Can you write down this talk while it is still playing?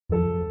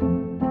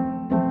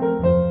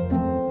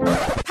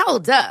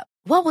Hold up.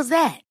 What was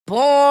that?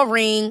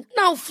 Boring.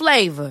 No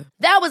flavor.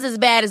 That was as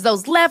bad as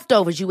those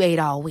leftovers you ate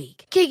all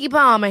week. Keke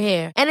Palmer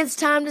here. And it's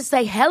time to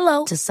say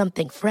hello to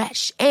something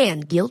fresh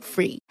and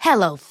guilt-free.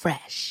 Hello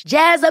Fresh.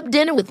 Jazz up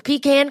dinner with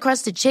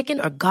pecan-crusted chicken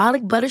or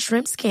garlic butter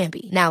shrimp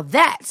scampi. Now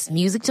that's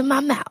music to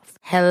my mouth.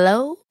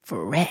 Hello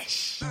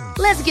Fresh.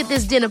 Let's get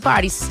this dinner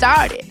party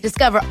started.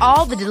 Discover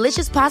all the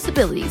delicious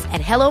possibilities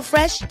at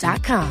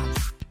hellofresh.com.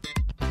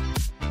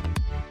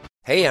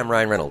 Hey, I'm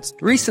Ryan Reynolds.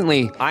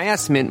 Recently, I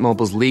asked Mint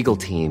Mobile's legal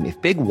team if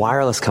big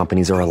wireless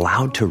companies are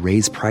allowed to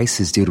raise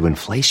prices due to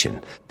inflation.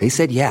 They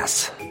said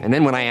yes. And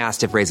then when I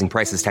asked if raising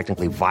prices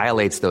technically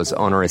violates those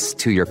onerous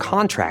 2-year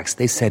contracts,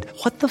 they said,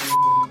 "What the f***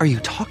 are you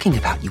talking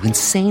about, you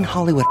insane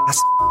Hollywood ass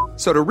f-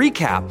 So to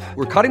recap,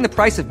 we're cutting the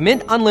price of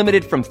Mint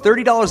Unlimited from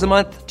 $30 a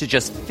month to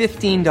just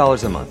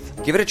 $15 a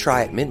month. Give it a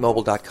try at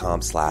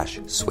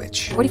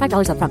mintmobile.com/switch.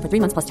 $45 up front for 3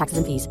 months plus taxes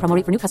and fees. Promo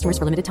rate for new customers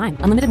for limited time.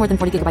 Unlimited more than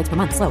 40 gigabytes per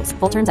month. Slows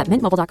full terms at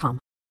mintmobile.com.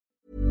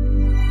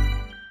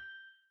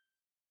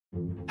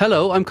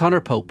 Hello, I'm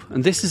Conor Pope,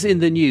 and this is In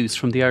the News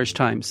from the Irish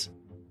Times.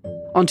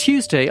 On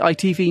Tuesday,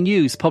 ITV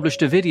News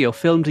published a video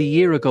filmed a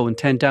year ago in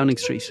 10 Downing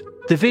Street.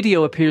 The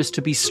video appears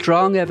to be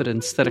strong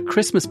evidence that a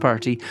Christmas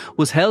party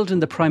was held in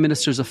the Prime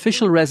Minister's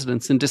official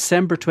residence in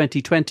December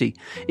 2020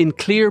 in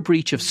clear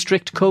breach of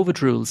strict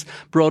COVID rules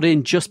brought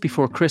in just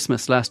before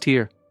Christmas last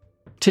year.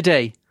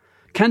 Today,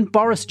 can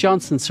Boris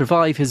Johnson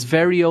survive his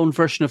very own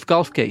version of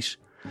Golfgate?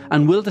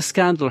 And will the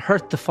scandal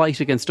hurt the fight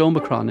against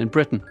Omicron in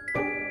Britain?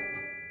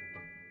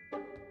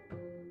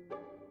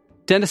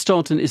 Dennis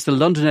Staunton is the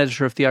London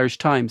editor of the Irish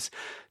Times.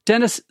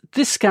 Dennis,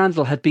 this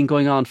scandal had been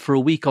going on for a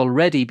week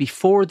already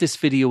before this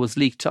video was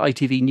leaked to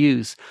ITV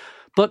News.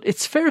 But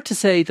it's fair to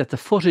say that the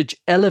footage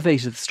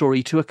elevated the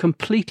story to a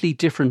completely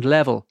different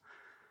level.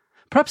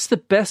 Perhaps the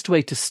best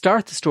way to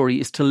start the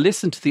story is to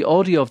listen to the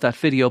audio of that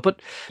video.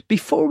 But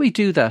before we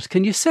do that,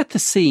 can you set the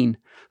scene?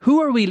 Who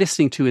are we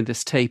listening to in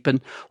this tape,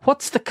 and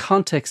what's the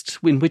context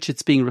in which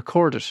it's being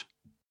recorded?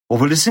 What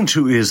we're listening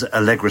to is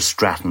Allegra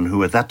Stratton,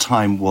 who at that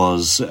time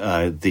was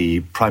the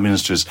Prime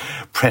Minister's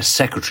press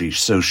secretary.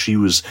 So she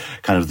was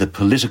kind of the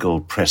political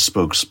press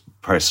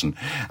spokesperson.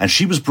 And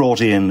she was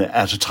brought in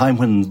at a time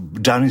when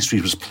Downing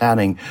Street was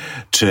planning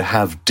to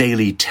have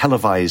daily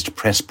televised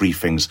press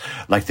briefings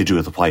like they do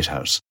at the White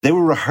House. They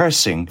were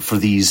rehearsing for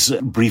these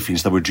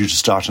briefings that were due to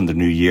start in the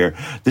new year.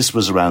 This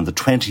was around the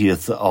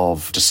 20th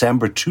of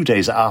December, 2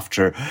 days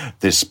after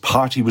this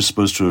party was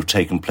supposed to have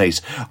taken place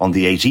on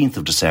the 18th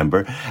of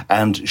December.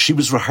 And she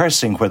was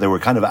rehearsing where they were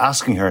kind of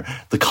asking her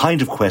the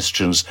kind of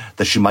questions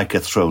that she might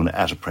get thrown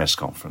at a press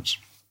conference.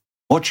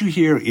 What you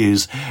hear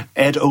is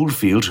Ed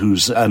Oldfield,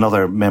 who's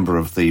another member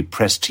of the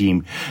press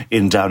team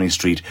in Downing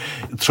Street,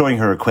 throwing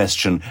her a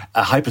question,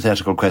 a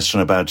hypothetical question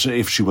about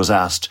if she was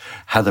asked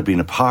had there been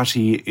a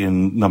party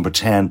in number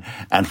 10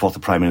 and what the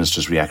Prime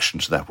Minister's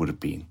reaction to that would have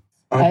been.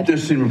 I've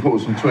just seen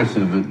reports on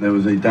Twitter that there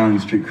was a Downing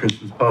Street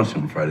Christmas party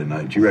on Friday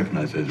night. Do you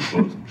recognise those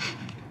reports?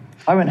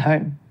 I went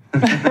home.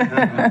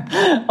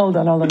 Hold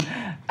on.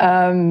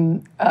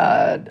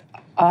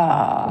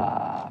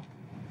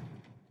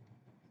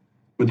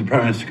 Would the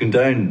Prime Minister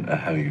condone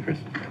having a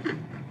Christmas party?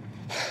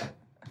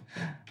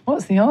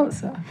 What's the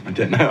answer? I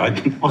don't know.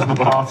 It wasn't a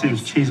party, it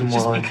was cheese and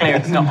wine. Just be clear,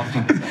 it's not.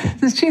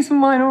 Is cheese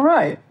and wine all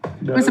right?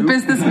 No. It was a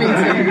business meeting.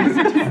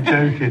 I'm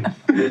joking.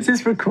 This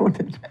is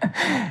recorded.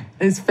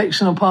 This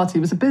fictional party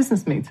was a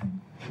business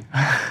meeting.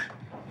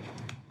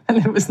 And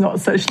it was not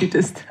socially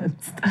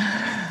distanced.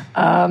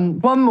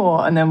 One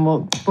more.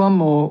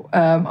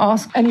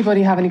 Ask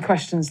anybody have any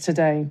questions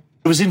today?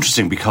 It was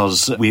interesting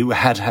because we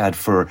had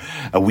for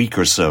a week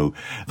or so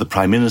the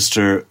Prime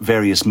Minister,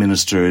 various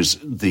ministers,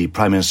 the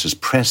Prime Minister's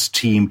press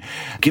team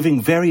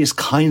giving various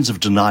kinds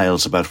of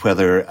denials about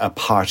whether a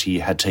party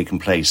had taken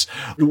place.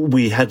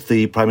 We had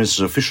the Prime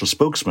Minister's official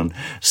spokesman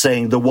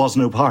saying there was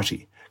no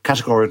party,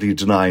 categorically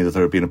denying that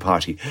there had been a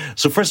party.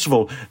 So first of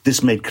all,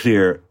 this made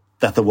clear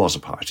that there was a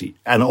party.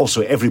 And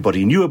also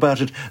everybody knew about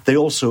it. They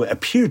also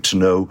appeared to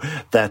know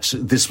that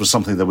this was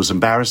something that was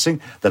embarrassing,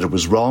 that it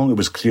was wrong. It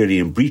was clearly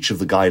in breach of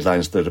the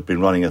guidelines that had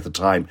been running at the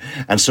time.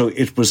 And so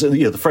it was,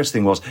 the first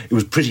thing was, it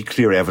was pretty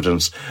clear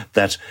evidence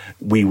that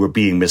we were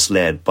being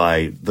misled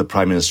by the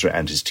Prime Minister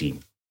and his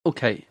team.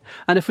 OK.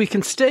 And if we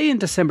can stay in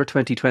December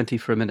 2020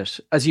 for a minute,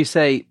 as you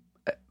say,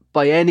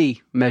 by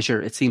any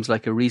measure, it seems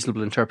like a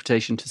reasonable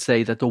interpretation to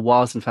say that there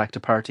was, in fact, a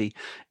party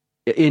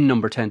in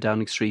number 10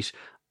 Downing Street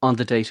on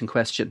the date in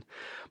question.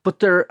 But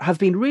there have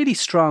been really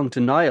strong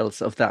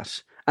denials of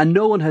that, and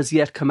no one has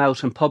yet come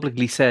out and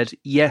publicly said,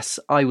 yes,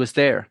 I was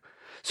there.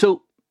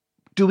 So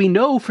do we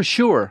know for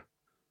sure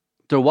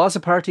there was a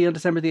party on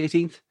December the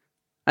 18th?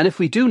 And if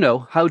we do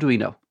know, how do we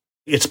know?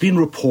 It's been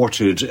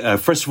reported,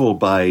 first of all,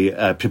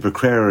 by Pippa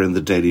Crerar in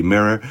the Daily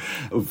Mirror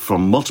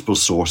from multiple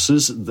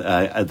sources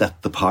that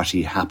the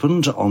party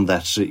happened on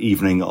that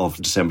evening of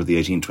December the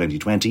 18th,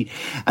 2020.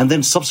 And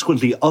then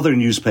subsequently other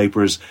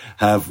newspapers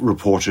have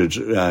reported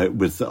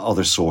with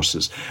other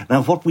sources.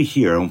 Now, what we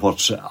hear and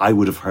what I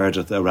would have heard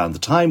around the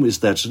time is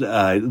that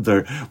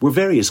there were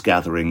various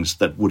gatherings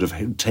that would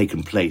have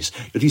taken place.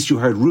 At least you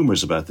heard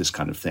rumours about this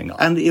kind of thing.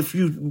 And if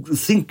you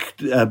think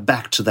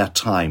back to that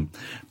time,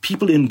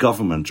 people in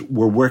government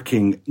were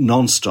working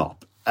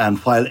non-stop. And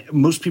while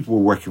most people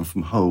were working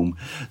from home,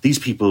 these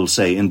people,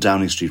 say, in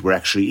Downing Street, were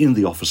actually in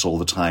the office all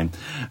the time,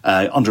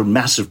 under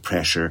massive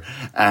pressure.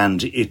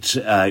 And it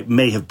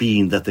may have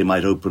been that they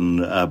might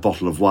open a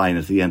bottle of wine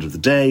at the end of the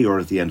day or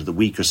at the end of the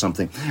week or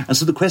something. And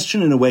so the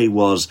question, in a way,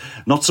 was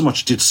not so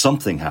much did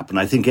something happen.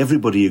 I think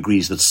everybody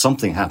agrees that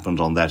something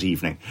happened on that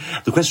evening.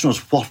 The question was,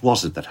 what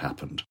was it that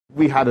happened?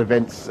 We had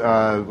events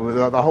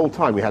the whole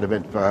time. We had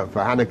events for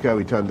Hanukkah.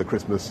 We turned the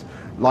Christmas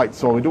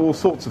lights on. We do all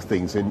sorts of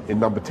things in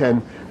Number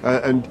 10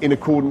 and in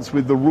accordance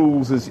with the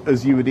rules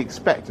as you would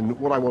expect. And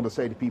what I want to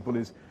say to people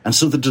is... And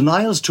so the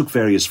denials took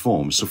various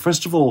forms. So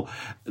first of all,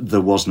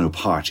 there was no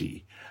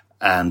party.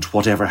 And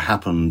whatever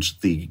happened,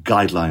 the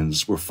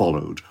guidelines were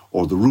followed,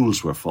 or the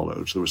rules were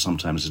followed. There was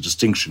sometimes a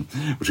distinction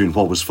between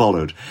what was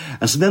followed.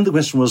 And so then the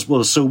question was,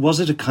 well, so was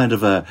it a kind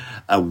of a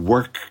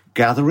work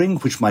gathering,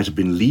 which might have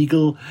been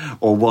legal,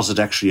 or was it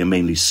actually a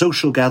mainly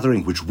social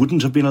gathering, which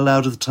wouldn't have been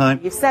allowed at the time?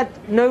 You've said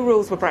no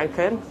rules were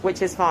broken,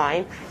 which is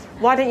fine.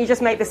 Why don't you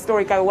just make this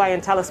story go away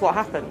and tell us what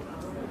happened?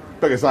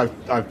 Because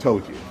I've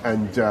told you.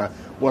 And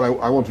what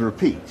I want to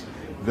repeat,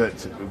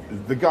 that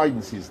the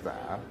guidance is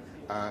there,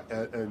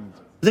 and...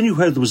 Then you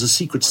heard there was a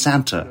secret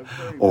Santa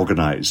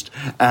organised,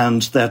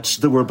 and that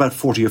there were about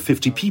 40 or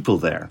 50 people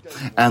there,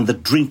 and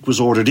that drink was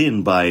ordered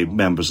in by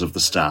members of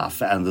the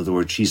staff, and that there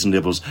were cheese and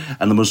nibbles,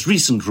 and the most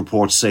recent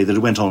reports say that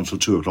it went on until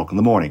 2 o'clock in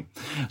the morning.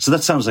 So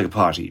that sounds like a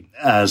party,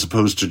 as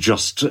opposed to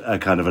just a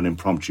kind of an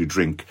impromptu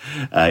drink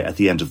at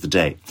the end of the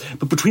day.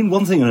 But between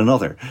one thing and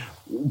another,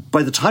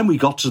 by the time we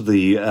got to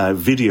the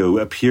video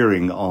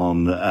appearing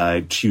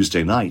on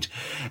Tuesday night,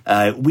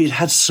 we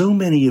had so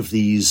many of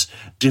these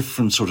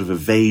different sort of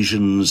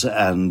evasions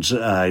and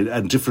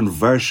different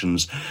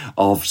versions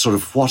of sort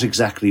of what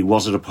exactly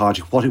was it a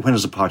party, when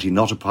is a party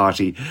not a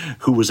party,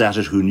 who was at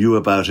it, who knew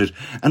about it.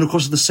 And of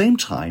course, at the same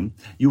time,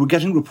 you were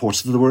getting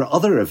reports that there were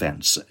other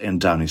events in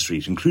Downing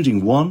Street,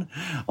 including one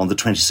on the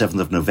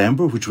 27th of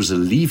November, which was a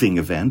leaving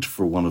event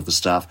for one of the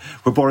staff,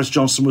 where Boris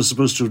Johnson was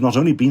supposed to have not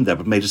only been there,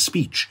 but made a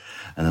speech.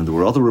 And then there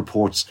were other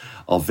reports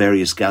of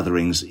various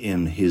gatherings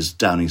in his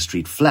Downing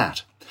Street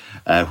flat,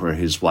 where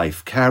his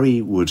wife,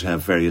 Carrie, would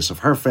have various of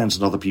her friends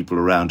and other people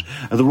around.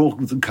 And there were all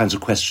kinds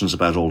of questions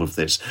about all of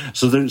this.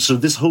 So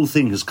this whole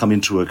thing has come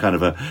into a kind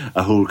of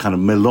a whole kind of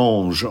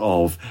melange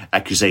of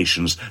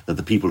accusations that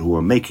the people who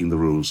were making the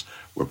rules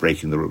were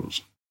breaking the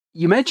rules.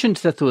 You mentioned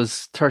that there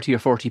was 30 or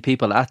 40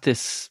 people at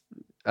this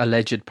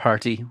alleged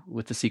party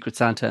with the Secret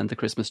Santa and the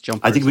Christmas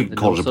jumpers. I think we can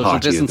call it a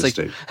party at this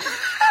stage.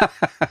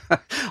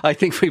 I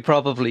think we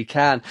probably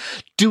can.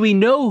 Do we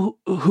know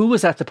who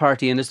was at the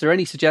party, and is there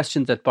any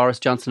suggestion that Boris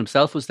Johnson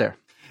himself was there?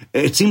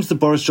 It seems that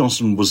Boris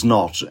Johnson was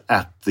not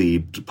at the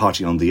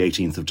party on the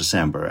 18th of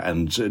December,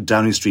 and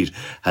Downing Street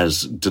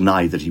has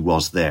denied that he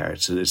was there.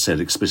 It said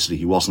explicitly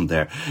he wasn't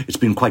there. It's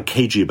been quite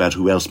cagey about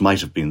who else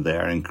might have been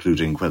there,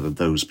 including whether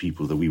those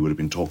people that we would have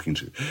been talking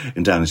to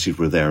in Downing Street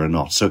were there or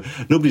not. So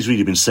nobody's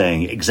really been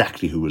saying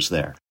exactly who was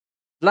there.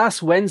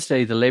 Last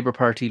Wednesday, the Labour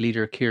Party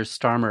leader Keir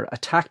Starmer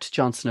attacked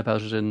Johnson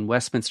about it in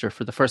Westminster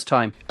for the first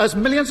time. As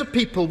millions of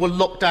people were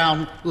locked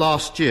down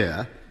last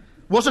year,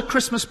 was a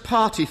Christmas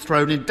party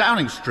thrown in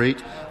Downing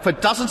Street for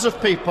dozens of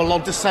people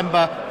on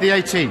December the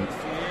 18th?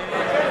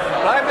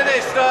 Prime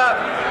Minister!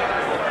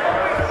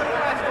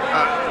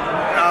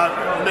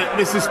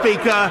 Mr.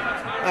 Speaker,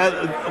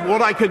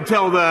 what I can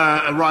tell the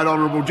right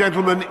honourable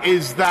gentleman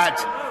is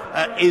that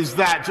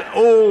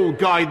all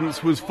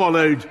guidance was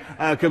followed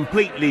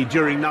completely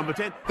during Number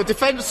 10. The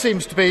defence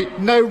seems to be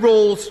no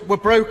rules were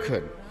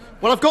broken.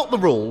 Well, I've got the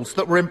rules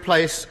that were in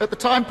place at the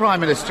time Prime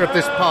Minister of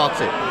this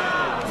party.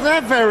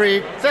 They're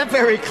very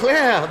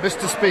clear,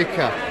 Mr.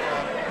 Speaker.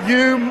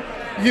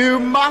 You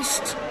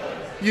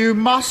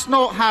must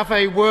not have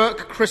a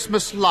work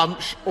Christmas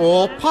lunch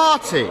or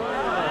party.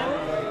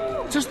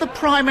 Does the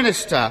Prime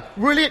Minister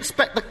really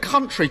expect the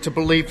country to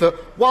believe that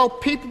while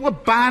people were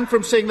banned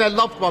from seeing their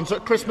loved ones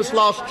at Christmas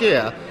last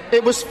year,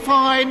 it was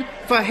fine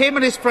for him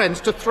and his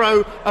friends to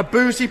throw a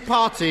boozy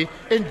party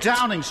in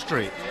Downing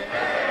Street?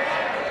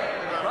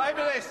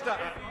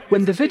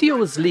 When the video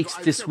was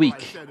leaked this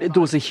week, there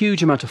was a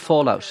huge amount of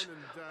fallout.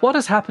 What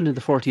has happened in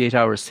the 48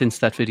 hours since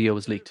that video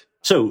was leaked?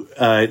 So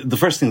the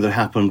first thing that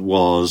happened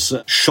was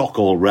shock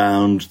all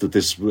round that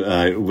this,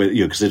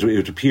 because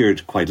it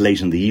appeared quite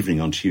late in the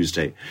evening on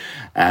Tuesday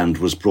and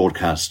was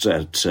broadcast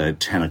at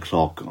 10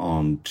 o'clock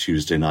on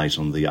Tuesday night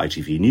on the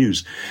ITV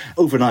News.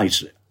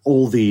 Overnight,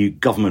 all the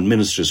government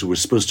ministers who were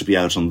supposed to be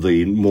out on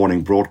the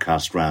morning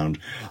broadcast round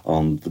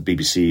on the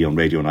BBC, on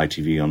radio and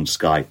ITV, on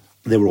Sky,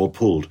 they were all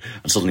pulled,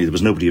 and suddenly there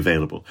was nobody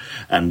available,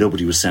 and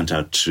nobody was sent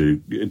out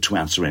to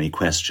answer any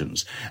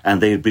questions.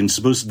 And this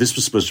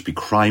was supposed to be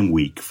Crime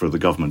Week for the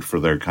government, for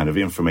their kind of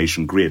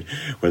information grid,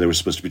 where they were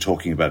supposed to be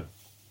talking about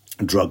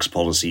drugs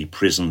policy,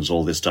 prisons,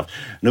 all this stuff.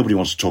 Nobody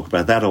wants to talk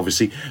about that,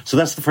 obviously. So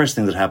that's the first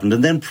thing that happened.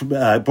 And then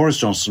Boris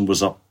Johnson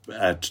was up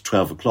at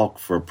 12 o'clock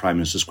for Prime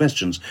Minister's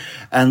questions.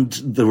 And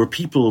there were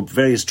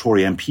various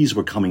Tory MPs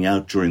were coming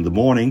out during the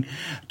morning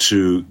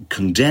to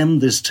condemn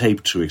this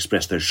tape, to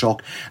express their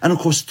shock. And of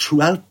course,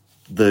 throughout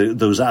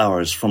those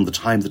hours from the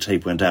time the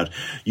tape went out,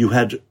 you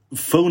had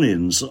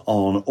phone-ins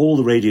on all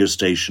the radio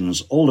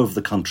stations all over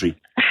the country.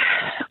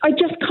 I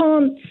just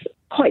can't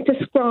quite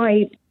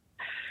describe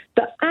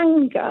the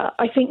anger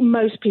I think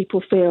most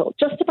people feel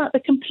just about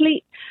the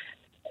complete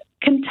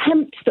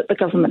contempt that the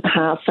government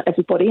has for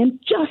everybody, and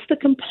just the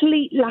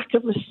complete lack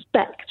of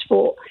respect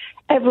for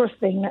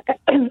everything that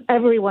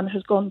everyone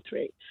has gone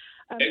through.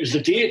 It was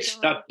the date,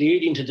 the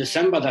 18th of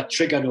December, that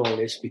triggered all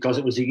this, because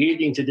it was the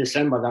 18th of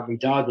December that my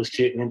dad was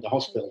taken into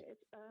hospital.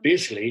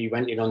 Basically, he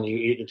went in on the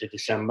 18th of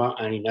December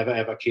and he never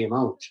ever came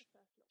out.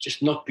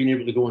 Just not being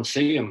able to go and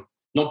see him,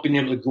 not being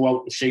able to go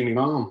out and see my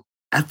mum.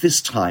 At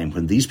this time,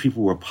 when these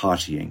people were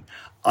partying,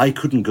 I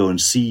couldn't go and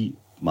see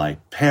my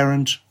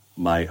parent,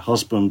 my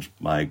husband,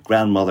 my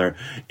grandmother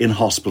in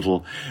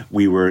hospital.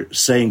 We were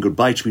saying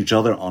goodbye to each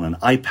other on an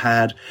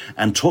iPad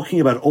and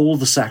talking about all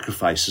the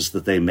sacrifices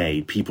that they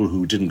made. People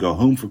who didn't go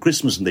home for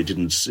Christmas and they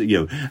didn't,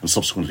 and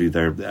subsequently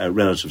their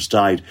relatives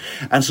died.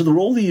 And so there were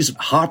all these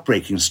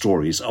heartbreaking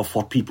stories of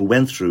what people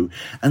went through.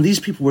 And these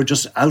people were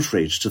just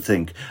outraged to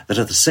think that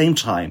at the same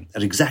time,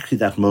 at exactly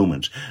that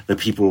moment, that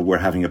people were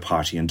having a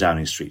party in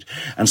Downing Street.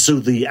 And so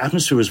the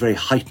atmosphere was very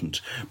heightened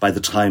by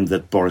the time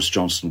that Boris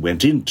Johnson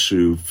went in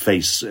to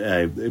face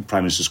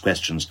Prime Minister's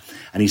questions.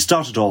 And he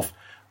started off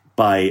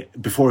by,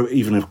 before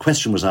even a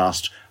question was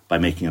asked, by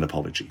making an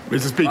apology.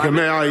 Mr. Speaker,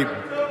 may I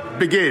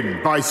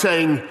begin by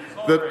saying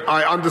that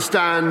I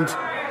understand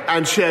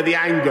and share the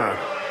anger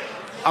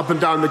up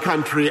and down the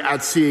country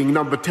at seeing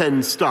Number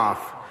 10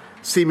 staff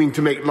seeming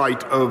to make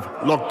light of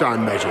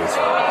lockdown measures.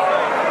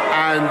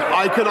 And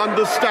I can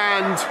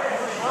understand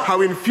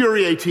how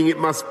infuriating it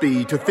must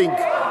be to think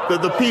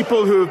that the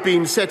people who have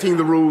been setting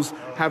the rules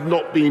have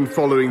not been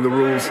following the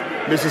rules,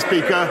 Mr.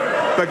 Speaker,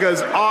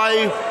 because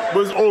I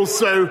was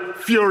also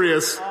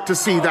furious to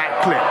see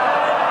that clip.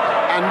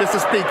 And, Mr.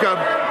 Speaker,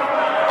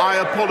 I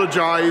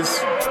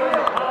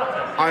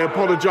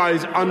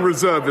apologise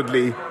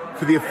unreservedly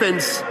for the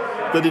offence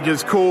that it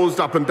has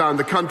caused up and down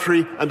the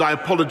country, and I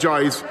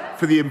apologise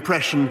for the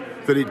impression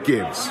that it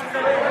gives.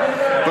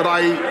 But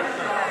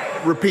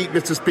I repeat,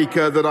 Mr.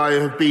 Speaker, that I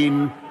have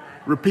been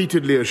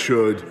repeatedly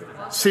assured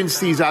since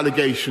these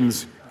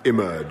allegations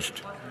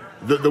emerged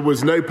that there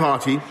was no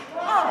party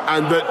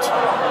and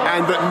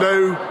that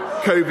no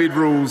COVID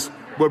rules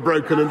were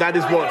broken, and that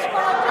is what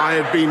I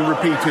have been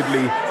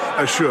repeatedly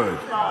assured.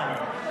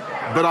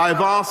 But I have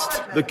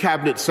asked the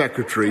Cabinet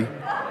Secretary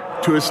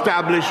to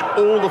establish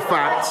all the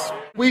facts.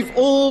 We've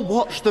all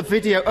watched the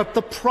video of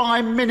the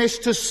Prime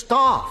Minister's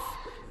staff,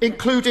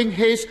 including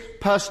his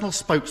personal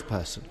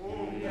spokesperson.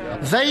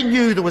 They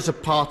knew there was a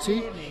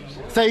party.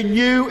 They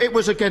knew it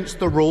was against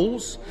the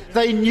rules.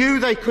 They knew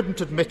they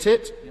couldn't admit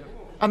it,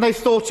 and they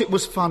thought it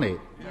was funny.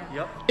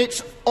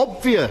 It's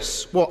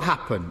obvious what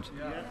happened.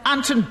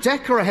 Anton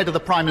Decker ahead of the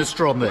Prime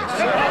Minister on this.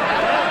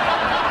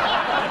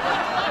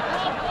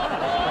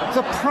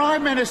 The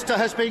Prime Minister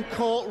has been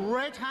caught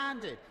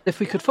red-handed. If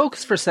we could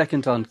focus for a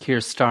second on Keir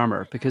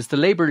Starmer, because the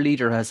Labour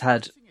leader has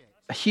had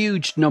a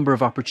huge number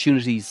of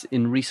opportunities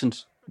in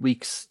recent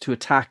weeks to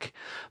attack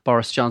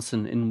Boris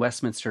Johnson in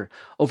Westminster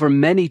over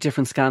many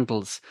different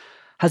scandals.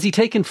 Has he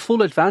taken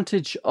full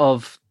advantage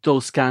of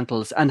those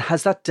scandals, and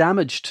has that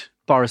damaged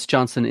Boris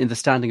Johnson in the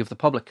standing of the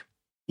public?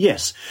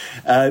 Yes.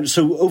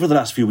 So over the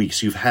last few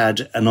weeks, you've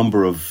had a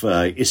number of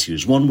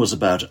issues. One was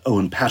about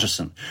Owen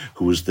Paterson,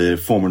 who was the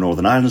former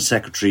Northern Ireland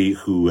Secretary,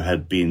 who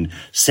had been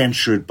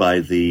censured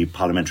by the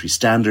Parliamentary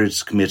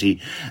Standards Committee,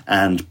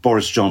 and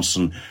Boris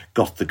Johnson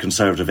got the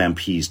Conservative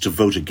MPs to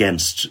vote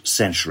against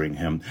censuring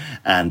him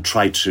and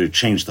tried to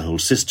change the whole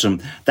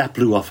system. That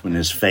blew up in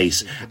his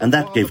face, and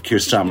that gave Keir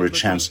Starmer a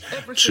chance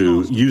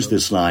to use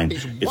this line.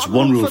 It's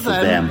one rule for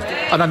them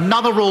and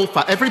another rule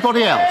for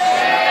everybody else.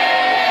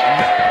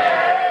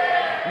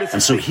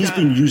 And so he's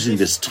been using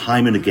this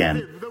time and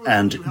again,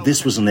 and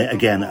this was,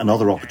 again,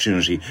 another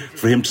opportunity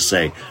for him to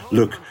say,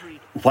 look,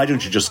 why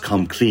don't you just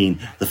come clean?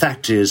 The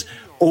fact is,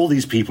 all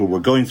these people were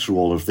going through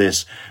all of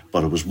this,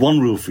 but it was one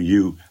rule for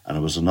you and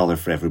it was another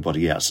for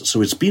everybody else.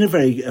 So it's been a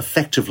very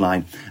effective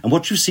line. And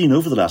what you've seen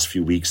over the last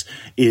few weeks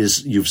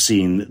is you've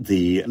seen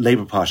the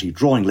Labour Party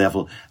drawing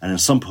level and in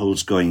some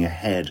polls going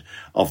ahead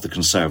of the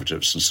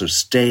Conservatives. And so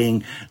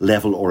staying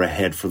level or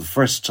ahead for the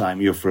first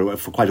time, for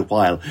quite a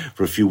while,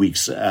 for a few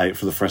weeks,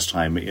 for the first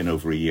time in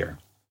over a year.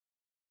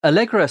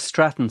 Allegra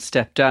Stratton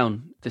stepped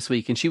down this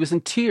week and she was in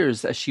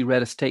tears as she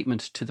read a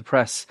statement to the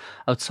press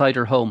outside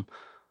her home.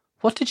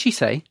 What did she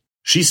say?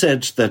 She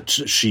said that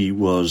she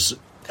was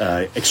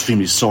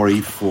extremely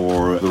sorry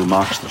for the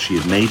remarks that she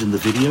had made in the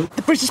video.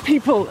 The British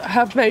people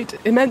have made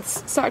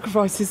immense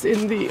sacrifices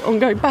in the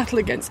ongoing battle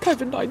against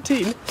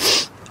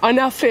COVID-19. I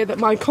now fear that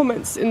my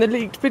comments in the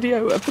leaked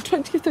video of the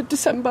 20th of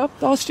December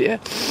last year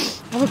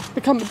have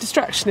become a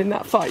distraction in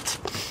that fight.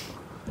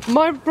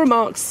 My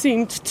remarks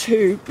seemed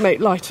to make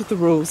light of the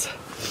rules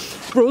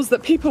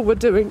that people were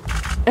doing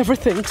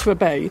everything to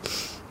obey.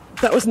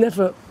 That was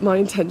never my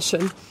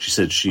intention. She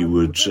said she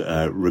would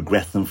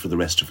regret them for the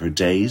rest of her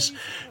days.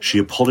 She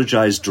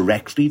apologised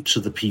directly to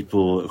the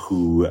people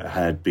who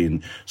had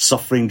been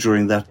suffering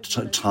during that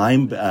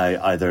time,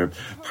 either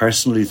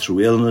personally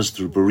through illness,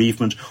 through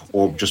bereavement,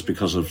 or just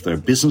because of their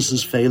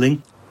businesses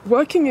failing.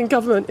 Working in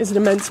government is an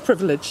immense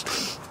privilege.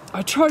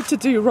 I tried to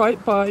do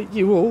right by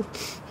you all,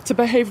 to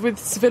behave with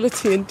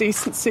civility and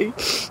decency,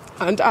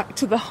 and act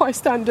to the high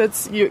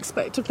standards you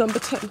expect of Number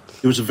 10.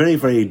 It was a very,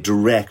 very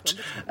direct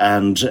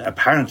and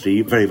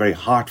apparently very, very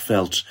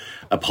heartfelt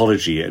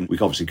apology, and we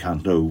obviously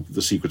can't know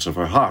the secrets of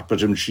her heart, but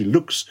she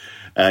looked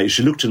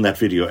in that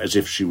video as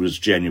if she was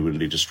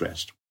genuinely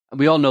distressed.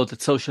 We all know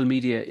that social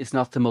media is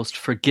not the most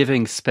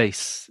forgiving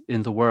space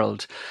in the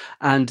world,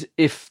 and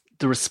if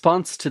the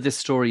response to this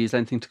story is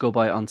anything to go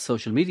by on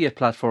social media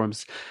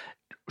platforms,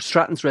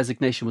 Stratton's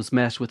resignation was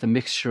met with a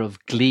mixture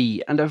of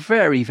glee and a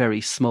very, very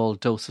small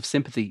dose of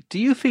sympathy. Do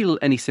you feel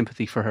any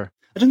sympathy for her?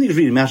 I don't think it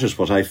really matters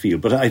what I feel,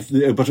 but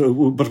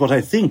what I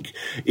think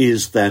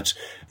is that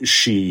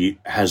she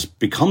has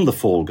become the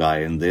fall guy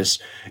in this.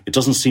 It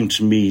doesn't seem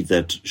to me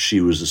that she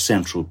was a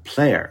central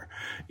player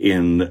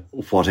in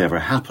whatever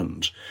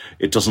happened.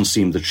 It doesn't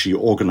seem that she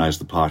organised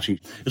the party.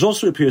 It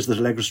also appears that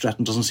Allegra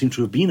Stratton doesn't seem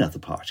to have been at the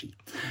party.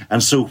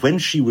 And so when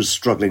she was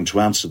struggling to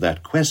answer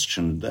that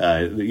question,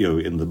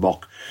 in the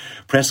mock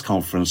press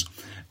conference,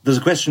 there's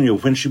a question,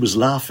 when she was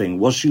laughing,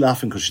 was she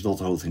laughing because she thought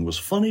the whole thing was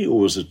funny, or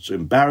was it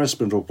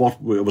embarrassment, or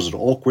what was it,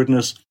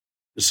 awkwardness?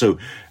 So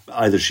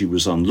either she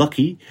was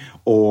unlucky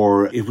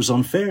or it was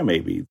unfair,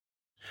 maybe.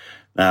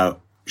 Now,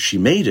 she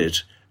made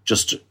it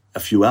just a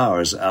few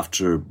hours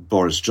after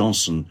Boris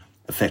Johnson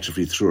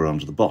effectively threw her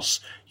under the bus.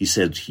 He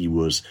said he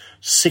was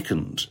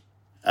sickened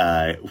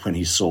when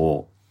he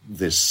saw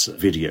this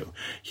video.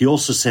 He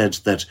also said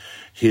that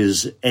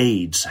his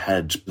aides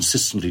had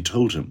consistently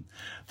told him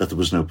that there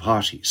was no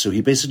party. So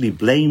he basically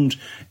blamed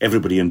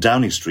everybody in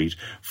Downing Street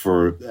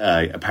for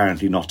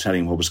apparently not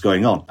telling what was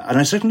going on. And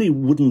I certainly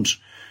wouldn't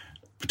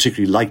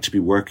particularly like to be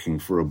working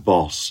for a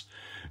boss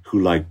who,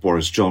 like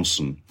Boris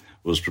Johnson,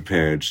 was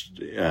prepared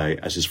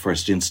as his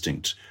first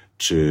instinct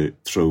to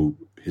throw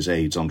his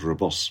aides under a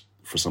bus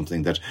for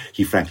something that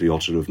he frankly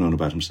ought to have known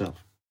about himself.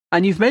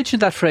 And you've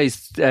mentioned that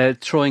phrase,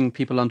 throwing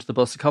people under the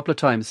bus, a couple of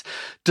times.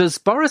 Does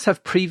Boris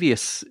have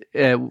previous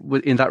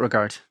in that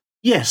regard?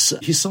 Yes,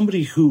 he's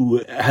somebody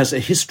who has a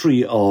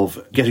history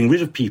of getting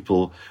rid of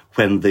people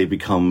when they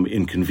become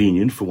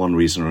inconvenient for one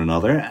reason or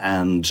another,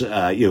 and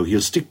he'll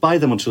stick by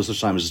them until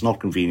such time as it's not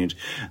convenient.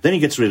 Then he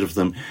gets rid of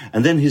them,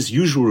 and then his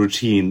usual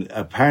routine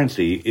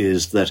apparently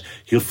is that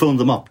he'll phone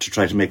them up to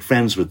try to make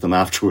friends with them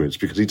afterwards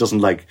because he doesn't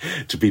like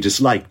to be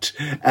disliked,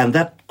 and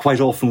that quite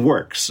often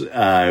works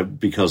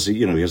because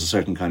he has a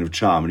certain kind of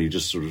charm, and he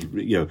just sort of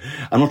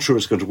I'm not sure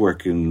it's going to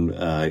work in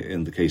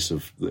the case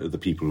of the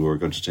people who are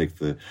going to take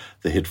the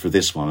hit for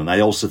this one, and I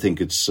also think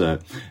it's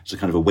a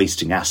kind of a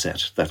wasting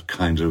asset, that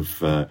kind of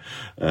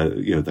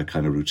that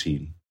kind of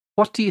routine.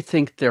 What do you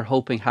think they're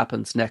hoping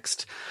happens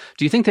next?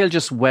 Do you think they'll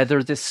just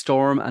weather this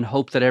storm and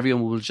hope that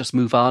everyone will just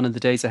move on in the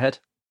days ahead?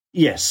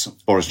 Yes,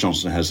 Boris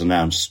Johnson has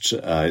announced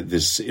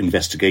this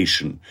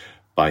investigation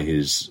by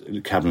his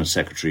Cabinet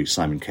Secretary,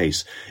 Simon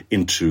Case,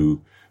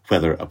 into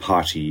whether a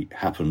party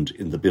happened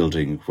in the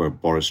building where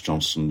Boris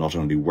Johnson not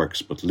only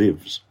works but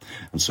lives.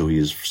 And so he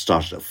has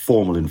started a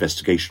formal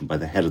investigation by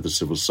the head of the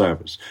civil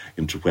service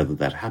into whether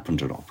that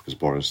happened or not, because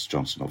Boris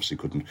Johnson obviously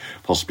couldn't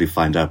possibly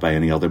find out by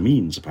any other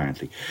means,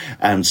 apparently.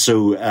 And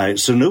so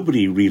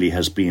nobody really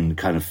has been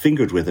kind of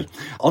fingered with it.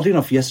 Oddly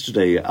enough,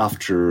 yesterday,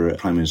 after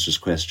Prime Minister's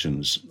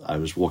questions, I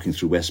was walking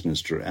through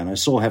Westminster and I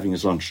saw, having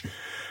his lunch,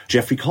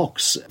 Geoffrey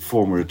Cox,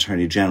 former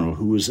Attorney General,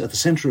 who was at the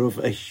centre of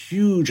a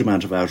huge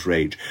amount of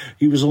outrage.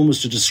 He was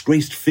almost a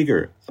disgraced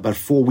figure about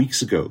 4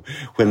 weeks ago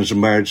when it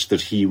emerged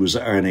that he was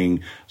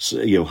earning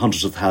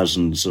hundreds of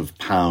thousands of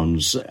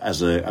pounds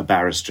as a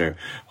barrister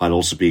while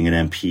also being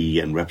an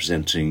MP and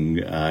representing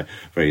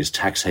various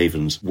tax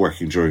havens,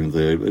 working during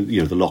the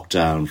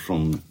lockdown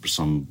from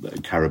some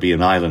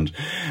Caribbean island.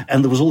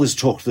 And there was all this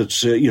talk that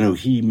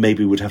he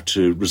maybe would have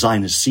to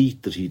resign his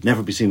seat, that he'd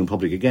never be seen in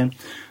public again.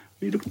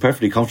 He looked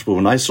perfectly comfortable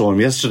when I saw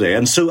him yesterday.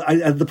 And so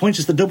the point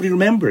is that nobody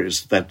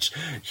remembers that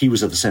he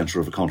was at the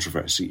centre of a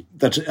controversy.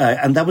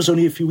 And that was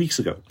only a few weeks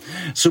ago.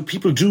 So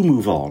people do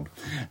move on.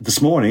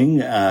 This morning,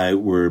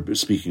 we're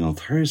speaking on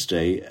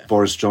Thursday,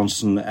 Boris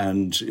Johnson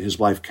and his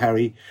wife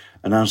Carrie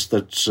announced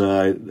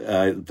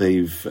that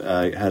they've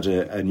had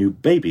a new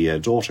baby, a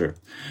daughter,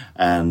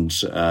 and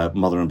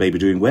mother and baby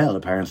doing well,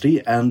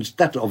 apparently. And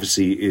that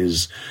obviously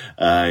is,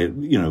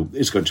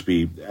 is going to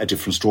be a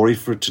different story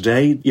for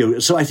today.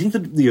 So I think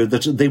that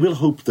that they will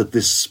hope that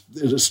this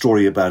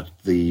story about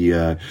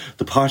the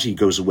party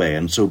goes away,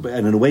 and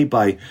in a way,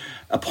 by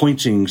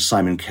appointing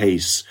Simon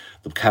Case,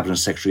 the Cabinet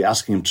Secretary,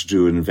 asking him to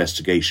do an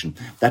investigation,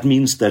 that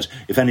means that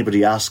if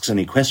anybody asks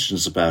any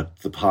questions about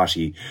the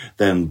party,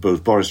 then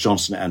both Boris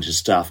Johnson and his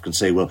staff can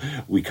say, well,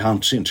 we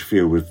can't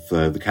interfere with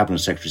the Cabinet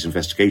Secretary's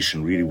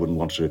investigation. Really wouldn't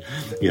want to,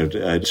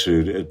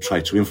 to try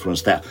to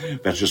influence that.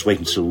 Better just wait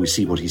until we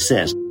see what he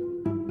says.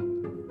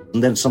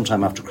 And then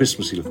sometime after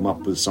Christmas, he'll come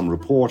up with some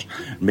report.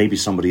 Maybe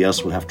somebody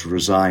else will have to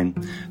resign.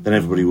 Then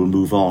everybody will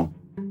move on.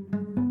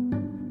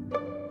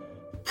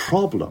 The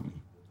problem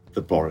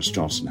that Boris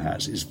Johnson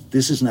has is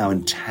this is now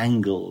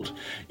entangled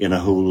in a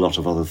whole lot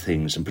of other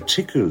things, and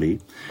particularly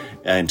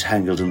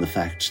entangled in the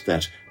fact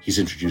that he's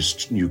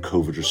introduced new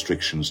COVID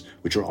restrictions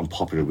which are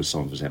unpopular with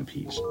some of his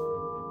MPs.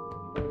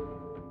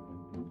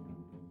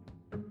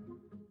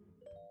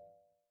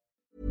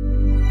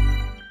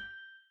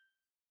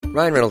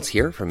 Ryan Reynolds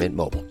here from Mint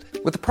Mobile.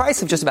 With the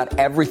price of just about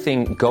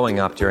everything going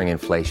up during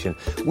inflation,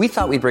 we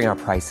thought we'd bring our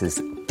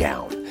prices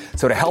down.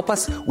 So to help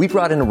us, we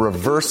brought in a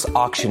reverse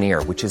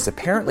auctioneer, which is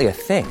apparently a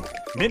thing.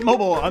 Mint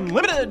Mobile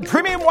Unlimited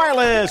Premium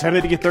Wireless. How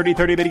to get 30,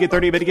 30, how to get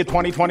 30, how to get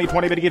 20, 20,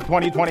 20, how to get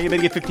 20, 20, how to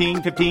get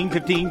 15, 15,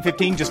 15,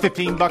 15, just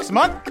 $15 a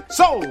month?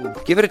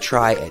 Sold! Give it a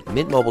try at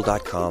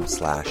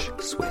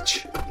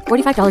mintmobile.com/switch.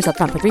 $45 up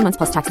front for 3 months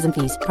plus taxes and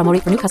fees. Promo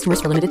rate for new customers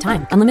for limited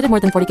time. Unlimited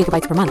more than 40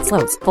 gigabytes per month.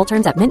 Slows full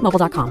terms at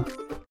mintmobile.com.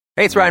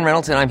 Hey, it's Ryan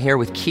Reynolds, and I'm here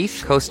with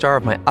Keith, co-star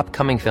of my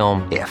upcoming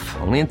film, If,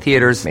 only in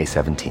theaters May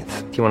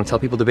 17th. Do you want to tell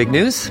people the big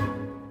news?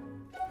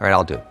 All right,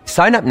 I'll do it.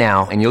 Sign up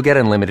now and you'll get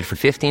unlimited for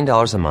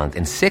 $15 a month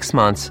and 6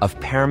 months of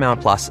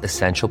Paramount Plus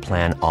Essential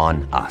Plan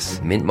on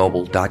us.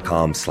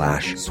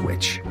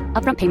 mintmobile.com/switch.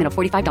 Upfront payment of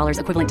 $45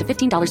 equivalent to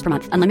 $15 per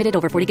month. Unlimited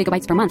over 40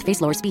 gigabytes per month.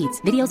 Face lower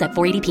speeds. Videos at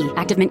 480p.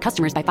 Active Mint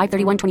customers by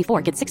 531.24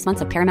 get 6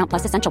 months of Paramount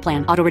Plus Essential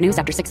Plan. Auto renews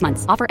after 6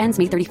 months. Offer ends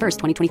May 31st,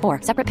 2024.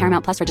 Separate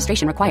Paramount Plus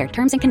registration required.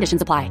 Terms and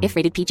conditions apply if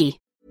rated PG.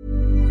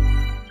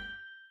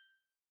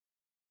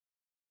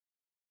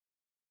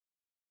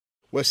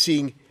 We're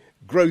seeing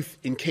growth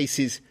in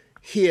cases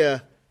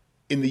here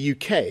in the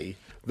UK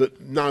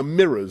that now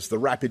mirrors the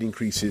rapid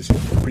increases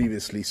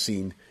previously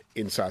seen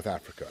in South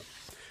Africa.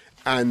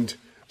 And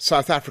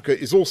South Africa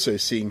is also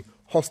seeing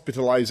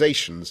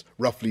hospitalisations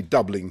roughly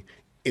doubling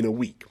in a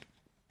week.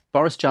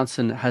 Boris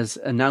Johnson has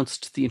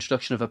announced the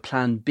introduction of a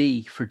Plan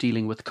B for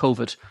dealing with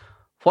COVID.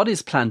 What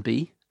is Plan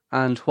B,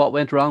 and what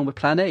went wrong with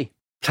Plan A?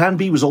 Plan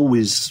B was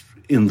always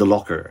in the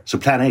locker. So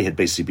Plan A had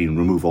basically been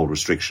remove all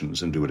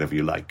restrictions and do whatever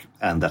you like.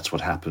 And that's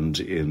what happened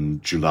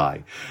in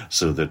July.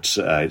 So that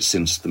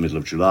since the middle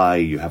of July,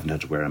 you haven't had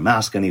to wear a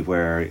mask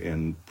anywhere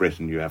in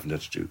Britain. You haven't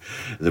had to do,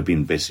 there have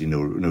been basically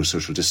no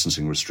social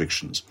distancing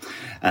restrictions.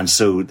 And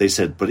so they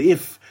said, but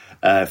if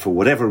for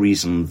whatever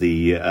reason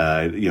the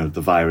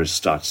virus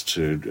starts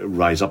to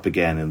rise up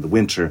again in the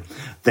winter,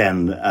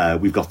 then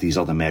we've got these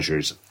other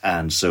measures.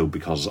 And so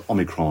because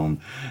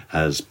Omicron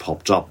has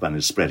popped up and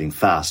is spreading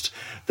fast,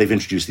 they've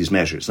introduced these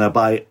measures. Now,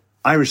 by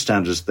Irish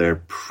standards,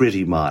 they're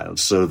pretty mild,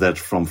 so that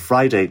from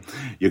Friday,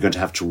 you're going to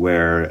have to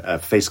wear a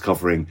face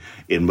covering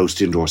in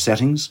most indoor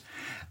settings.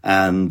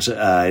 And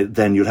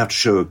then you'll have to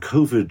show a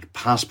COVID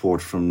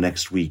passport from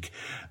next week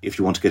if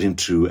you want to get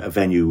into a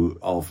venue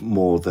of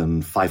more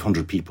than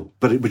 500 people.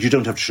 But you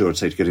don't have to show it,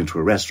 say, to get into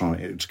a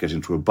restaurant, to get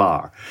into a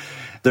bar.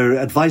 They're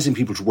advising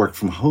people to work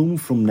from home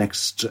from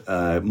next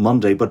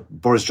Monday, but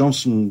Boris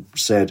Johnson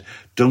said,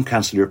 don't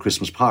cancel your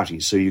Christmas party.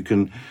 So you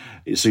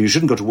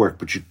shouldn't go to work,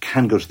 but you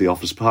can go to the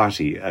office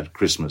party at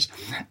Christmas.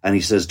 And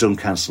he says, don't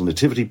cancel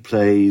nativity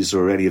plays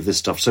or any of this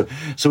stuff. So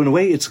in a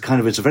way, it's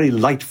a very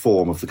light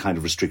form of the kind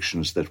of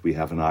restrictions that we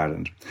have in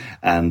Ireland.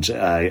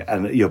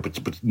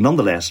 But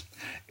nonetheless,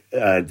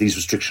 these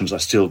restrictions are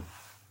still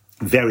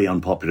very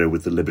unpopular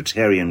with the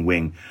libertarian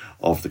wing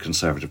of the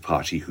Conservative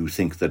Party, who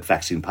think that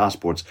vaccine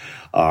passports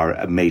are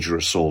a major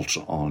assault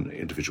on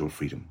individual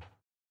freedom.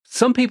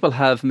 Some people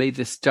have made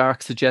this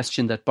dark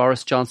suggestion that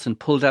Boris Johnson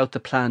pulled out the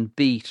Plan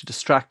B to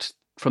distract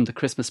from the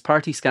Christmas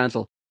party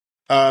scandal.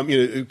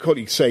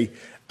 Colleagues say,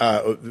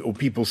 or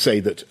people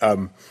say that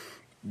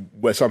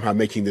we're somehow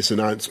making this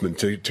announcement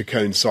to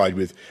coincide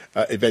with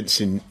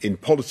events in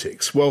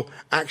politics. Well,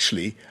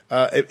 actually,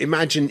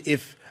 imagine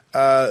if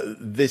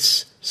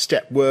this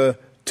step were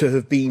to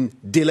have been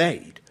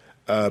delayed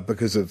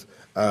because of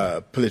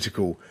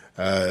political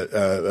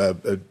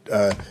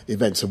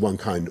events of one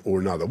kind or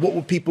another. What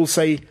would people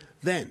say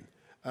then?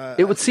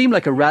 It would seem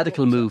like a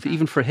radical move,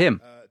 even for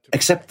him.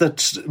 Except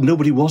that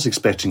nobody was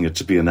expecting it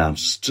to be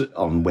announced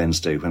on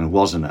Wednesday when it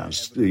was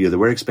announced. They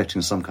were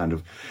expecting some kind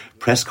of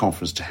press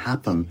conference to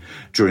happen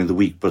during the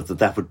week, but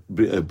that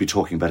would be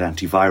talking about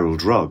antiviral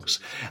drugs.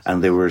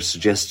 And they were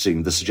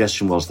the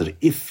suggestion was that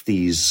if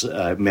these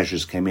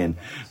measures came in,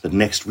 that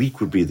next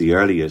week would be the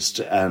earliest.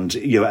 And,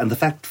 and the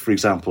fact, for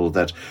example,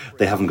 that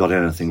they haven't got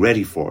anything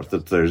ready for it,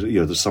 that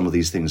there's some of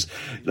these things,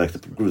 like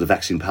the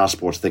vaccine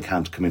passports, they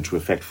can't come into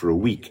effect for a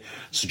week,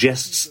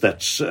 suggests that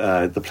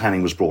the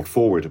planning was brought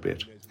forward a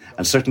bit.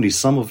 And certainly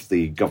some of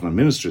the government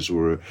ministers who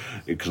were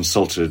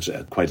consulted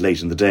quite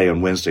late in the day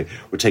on Wednesday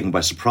were taken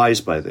by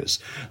surprise by this.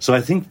 So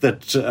I think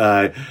that,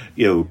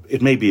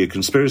 it may be a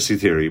conspiracy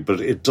theory, but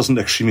it doesn't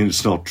actually mean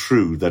it's not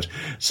true that,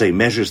 say,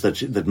 measures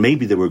that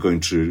maybe they were going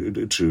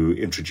to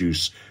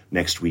introduce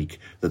next week,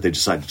 that they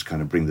decided to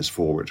kind of bring this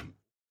forward.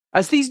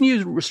 As these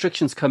new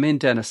restrictions come in,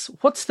 Dennis,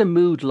 what's the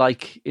mood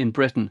like in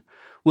Britain?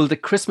 Will the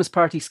Christmas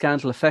party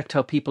scandal affect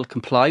how people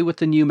comply with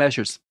the new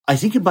measures? I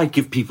think it might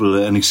give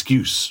people an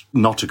excuse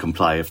not to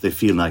comply if they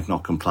feel like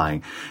not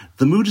complying.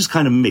 The mood is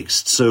kind of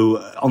mixed. So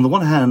on the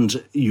one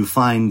hand, you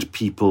find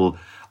people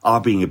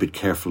are being a bit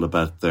careful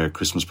about their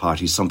Christmas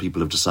parties. Some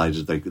people have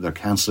decided they're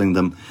cancelling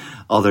them.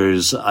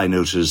 Others, I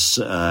notice,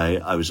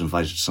 I was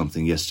invited to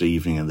something yesterday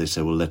evening and they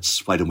said, well,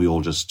 why don't we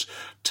all just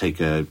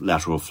take a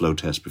lateral flow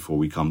test before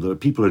we come?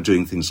 People are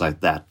doing things like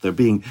that. They're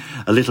being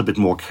a little bit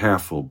more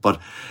careful. But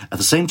at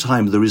the same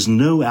time, there is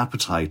no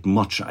appetite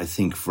much, I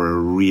think, for a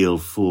real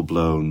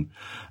full-blown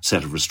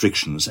set of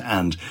restrictions.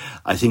 And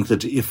I think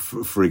that if,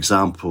 for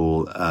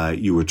example,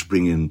 you were to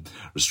bring in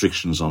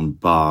restrictions on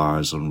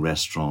bars, on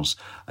restaurants,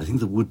 I think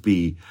there would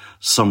be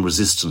some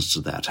resistance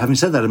to that. Having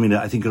said that,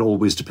 I think it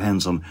always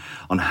depends on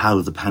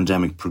how the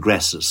pandemic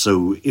progresses.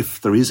 So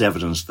if there is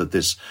evidence that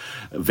this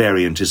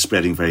variant is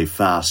spreading very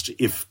fast,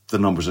 if the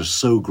numbers are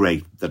so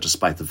great that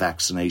despite the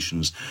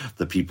vaccinations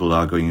that people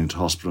are going into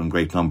hospital in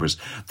great numbers,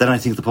 then I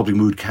think the public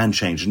mood can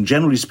change. And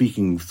generally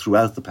speaking,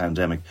 throughout the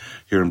pandemic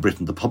here in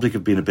Britain, the public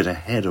have been a bit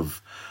ahead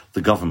of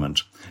the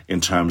government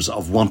in terms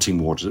of wanting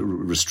more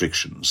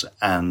restrictions.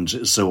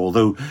 And so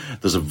although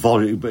there's a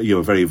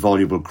very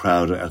voluble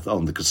crowd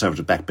on the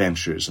Conservative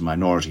backbenchers, a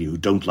minority who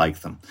don't like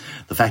them,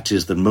 the fact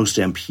is that most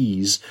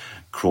MPs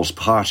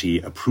cross-party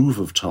approve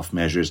of tough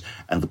measures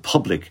and the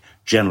public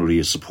generally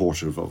is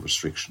supportive of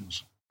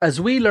restrictions. As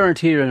we learned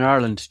here in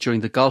Ireland during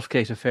the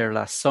Golfgate affair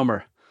last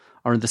summer,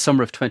 or in the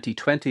summer of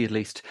 2020 at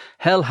least,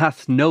 hell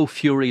hath no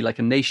fury like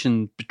a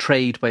nation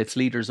betrayed by its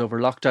leaders over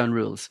lockdown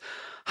rules.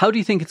 How do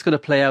you think it's going to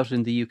play out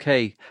in the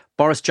UK?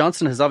 Boris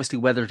Johnson has obviously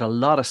weathered a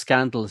lot of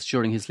scandals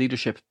during his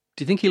leadership.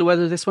 Do you think he'll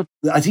weather this one?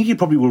 I think he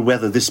probably will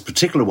weather this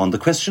particular one. The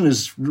question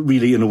is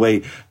really, in a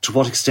way, to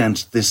what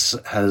extent this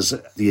has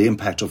the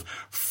impact of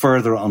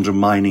further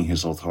undermining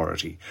his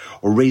authority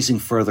or raising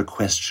further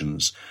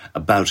questions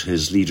about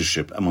his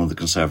leadership among the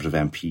Conservative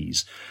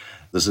MPs.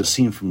 There's a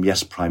scene from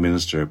Yes, Prime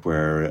Minister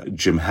where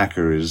Jim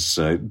Hacker is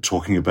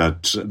talking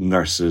about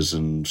nurses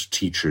and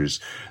teachers,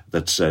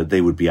 that they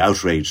would be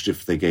outraged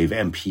if they gave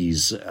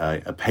MPs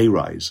a pay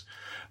rise.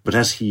 But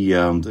as he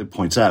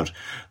points out,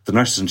 the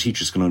nurses and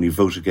teachers can only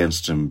vote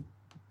against him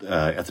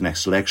at the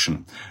next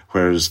election,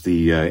 whereas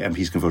the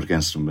MPs can vote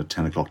against him at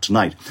 10 o'clock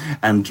tonight.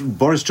 And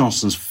Boris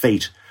Johnson's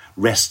fate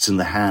rests in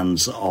the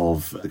hands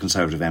of the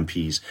Conservative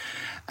MPs.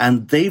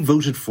 And they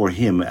voted for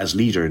him as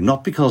leader,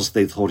 not because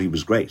they thought he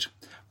was great,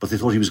 but they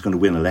thought he was going to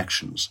win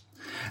elections.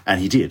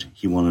 And he did.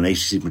 He won an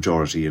 80-seat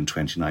majority in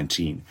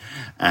 2019.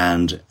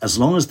 And as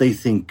long as they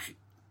think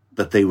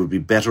that they would be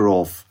better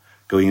off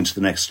going into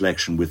the next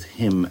election with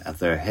him at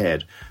their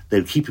head,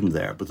 they'll keep him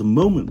there. But the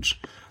moment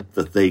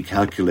that they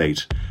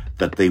calculate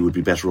that they would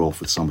be better off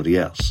with somebody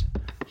else,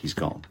 he's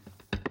gone.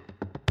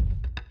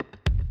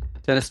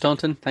 Dennis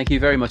Staunton, thank you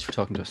very much for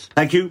talking to us.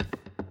 Thank you.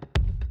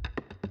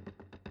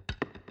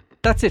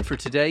 That's it for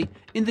today.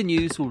 In the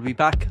News, we'll be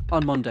back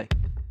on Monday.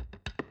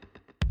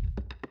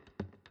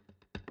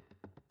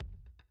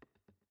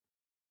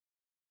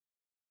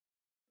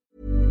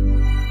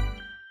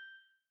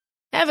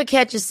 Ever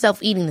catch yourself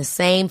eating the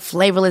same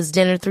flavorless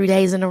dinner 3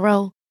 days in a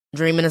row?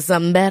 Dreaming of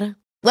something better?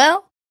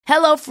 Well,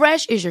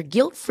 HelloFresh is your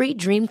guilt-free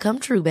dream come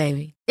true,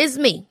 baby. It's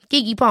me,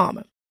 Keke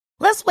Palmer.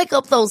 Let's wake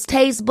up those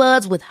taste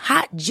buds with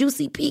hot,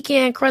 juicy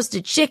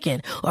pecan-crusted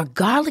chicken or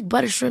garlic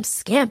butter shrimp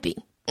scampi.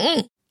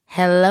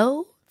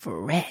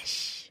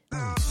 HelloFresh.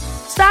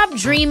 Stop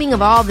dreaming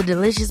of all the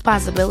delicious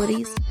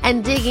possibilities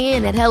and dig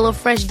in at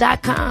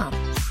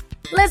HelloFresh.com.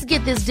 Let's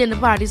get this dinner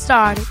party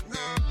started.